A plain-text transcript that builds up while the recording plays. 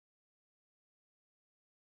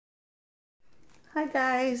Hi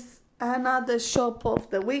guys, another shop of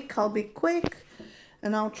the week. I'll be quick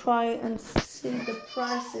and I'll try and see the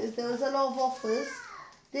prices. There was a lot of offers.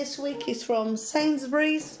 This week is from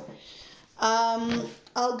Sainsbury's.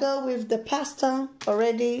 I'll go with the pasta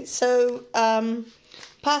already. So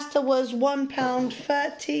pasta was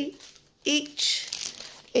 £1.30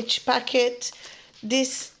 each packet.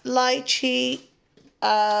 This lychee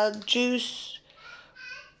juice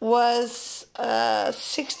was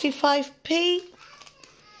 65p.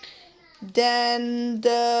 Then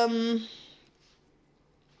the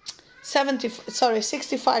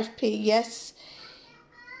 65p, yes.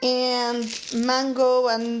 And mango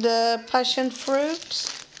and passion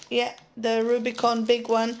fruit, yeah, the Rubicon big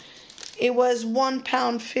one, it was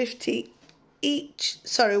 £1.50 each,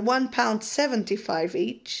 sorry, £1.75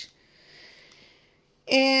 each.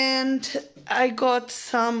 And I got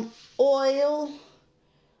some oil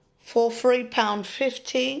for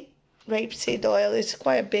 £3.50. Rapeseed oil. It's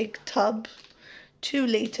quite a big tub, 2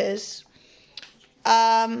 litres.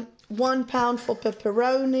 £1 for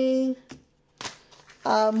pepperoni.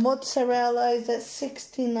 Mozzarella is at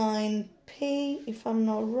 69p, if I'm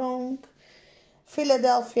not wrong.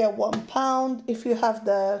 Philadelphia, £1 if you have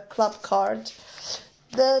the club card.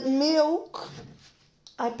 The milk,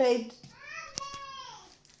 I paid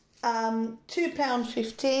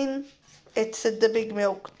 £2.15. It's the big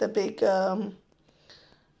milk, the big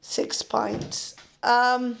 6 pints.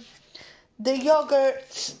 The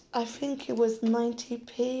yogurt, I think it was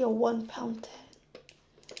 90p or £1.10,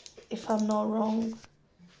 if I'm not wrong.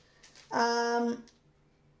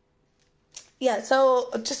 Yeah, so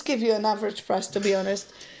I'll just give you an average price, to be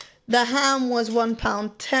honest. The ham was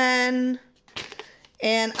 £1.10,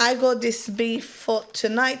 and I got this beef for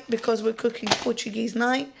tonight because we're cooking Portuguese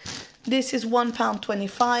night. This is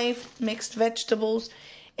 £1.25, mixed vegetables.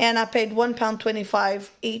 And I paid £1.25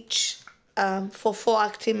 each for 4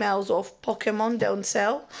 Actimels of Pokemon. They on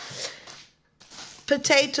sale.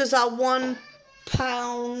 Potatoes are £1.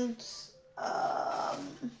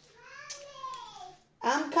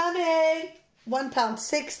 I'm coming.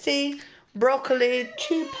 £1.60. Broccoli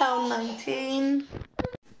 £2.19.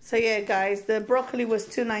 So yeah, guys, the broccoli was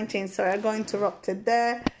 £2.19. Sorry, I got interrupted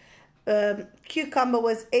there. Cucumber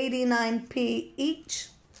was 89p each.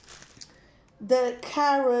 The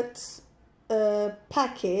carrots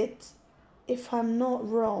packet, if I'm not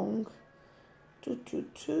wrong,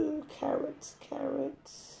 carrots.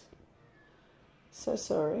 So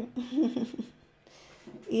sorry.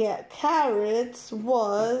 Yeah, carrots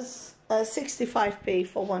was 65p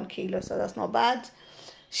for 1 kilo, so that's not bad.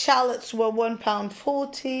 Shallots were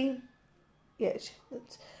 £1.40. Yeah,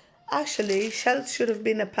 shallots. Actually, shallots should have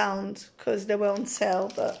been £1 because they were on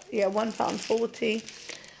sale, but yeah, £1.40.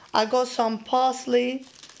 I got some parsley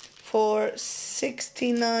for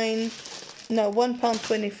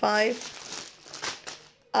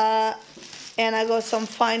 £1.25. And I got some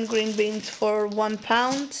fine green beans for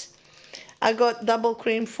 £1. I got double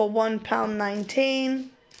cream for £1.19.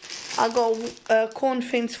 I got corn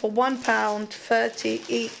fins for £1.30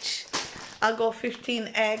 each. I got 15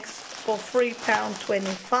 eggs for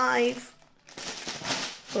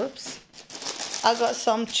 £3.25. Whoops. I got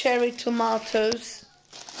some cherry tomatoes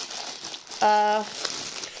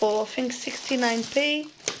for I think 69p.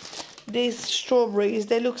 These strawberries,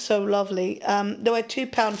 they look so lovely. They were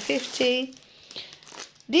 £2.50.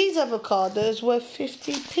 These avocados were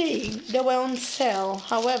 50p. They were on sale.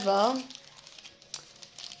 However,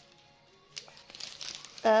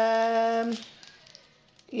 yeah,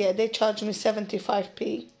 they charged me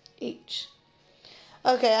 75p each.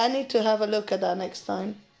 Okay, I need to have a look at that next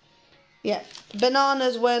time. Yeah,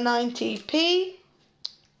 bananas were 90p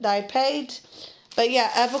that I paid. But yeah,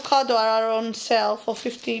 avocado are on sale for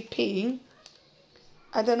 50p.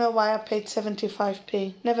 I don't know why I paid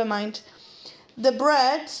 75p. Never mind. The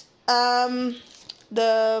bread, the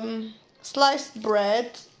sliced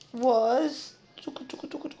bread was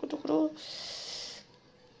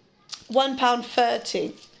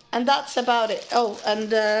 £1.30. And that's about it. Oh,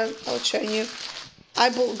 and I'll show you. I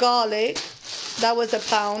bought garlic. That was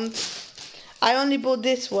 £1. I only bought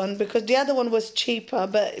this one because the other one was cheaper,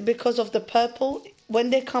 but because of the purple,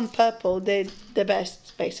 when they come purple, they're the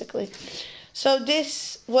best, basically. So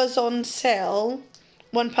this was on sale,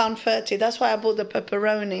 £1.30. That's why I bought the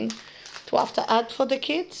pepperoni to have to add for the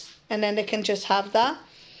kids, and then they can just have that.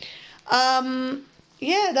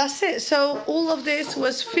 Yeah, that's it. So all of this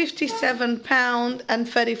was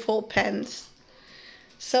 £57.34.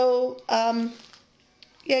 So,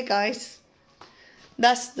 yeah, guys.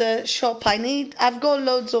 That's the shop I need. I've got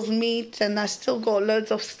loads of meat and I still got loads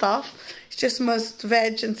of stuff. It's just most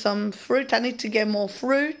veg and some fruit. I need to get more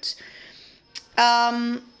fruit.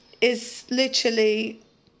 is literally,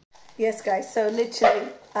 yes guys, so literally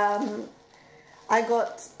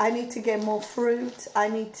I need to get more fruit. I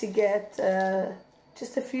need to get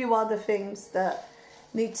just a few other things that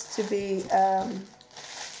needs to be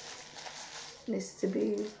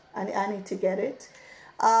I need to get it.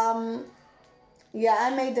 Yeah, I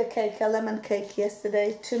made a lemon cake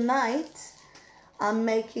yesterday. Tonight I'm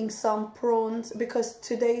making some prawns because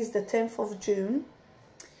today is the 10th of June,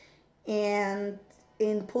 and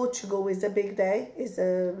in Portugal is a big day, is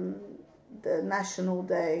the national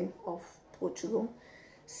day of Portugal.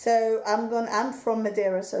 So I'm from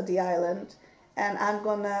Madeira, so the island, and I'm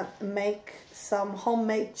gonna make some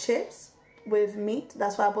homemade chips with meat.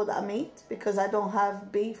 That's why I bought that meat, because I don't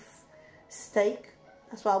have beef steak.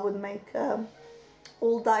 That's why I would make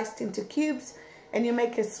all diced into cubes, and you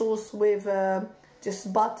make a sauce with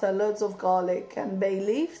just butter, loads of garlic and bay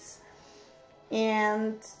leaves,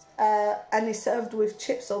 and it's served with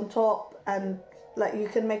chips on top, and like you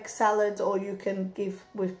can make salad or you can give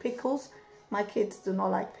with pickles. My kids do not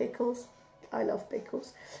like pickles. I love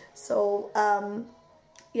pickles. So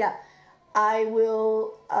yeah, I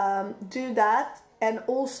will do that. And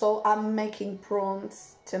also I'm making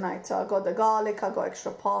prawns tonight. So I got the garlic, I got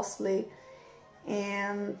extra parsley,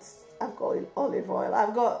 and I've got olive oil.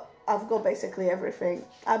 I've got basically everything.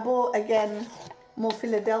 I bought again more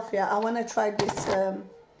Philadelphia. I want to try this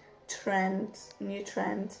new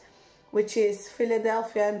trend, which is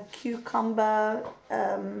Philadelphia and cucumber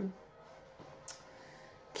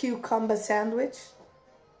sandwich.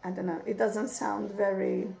 I don't know, it doesn't sound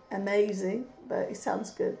very amazing, but it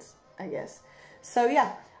sounds good, I guess. So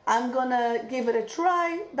yeah, I'm gonna give it a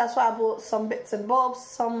try. That's why I bought some bits and bobs.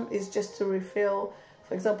 Some is just to refill.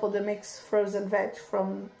 For example, the mixed frozen veg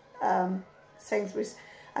from Sainsbury's,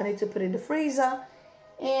 I need to put in the freezer.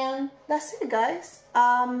 And that's it, guys.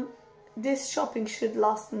 This shopping should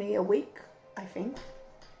last me a week, I think.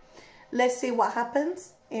 Let's see what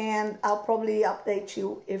happens, and I'll probably update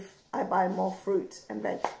you if I buy more fruit and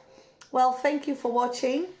veg. Well, thank you for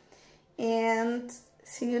watching, and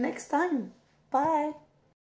see you next time. Bye.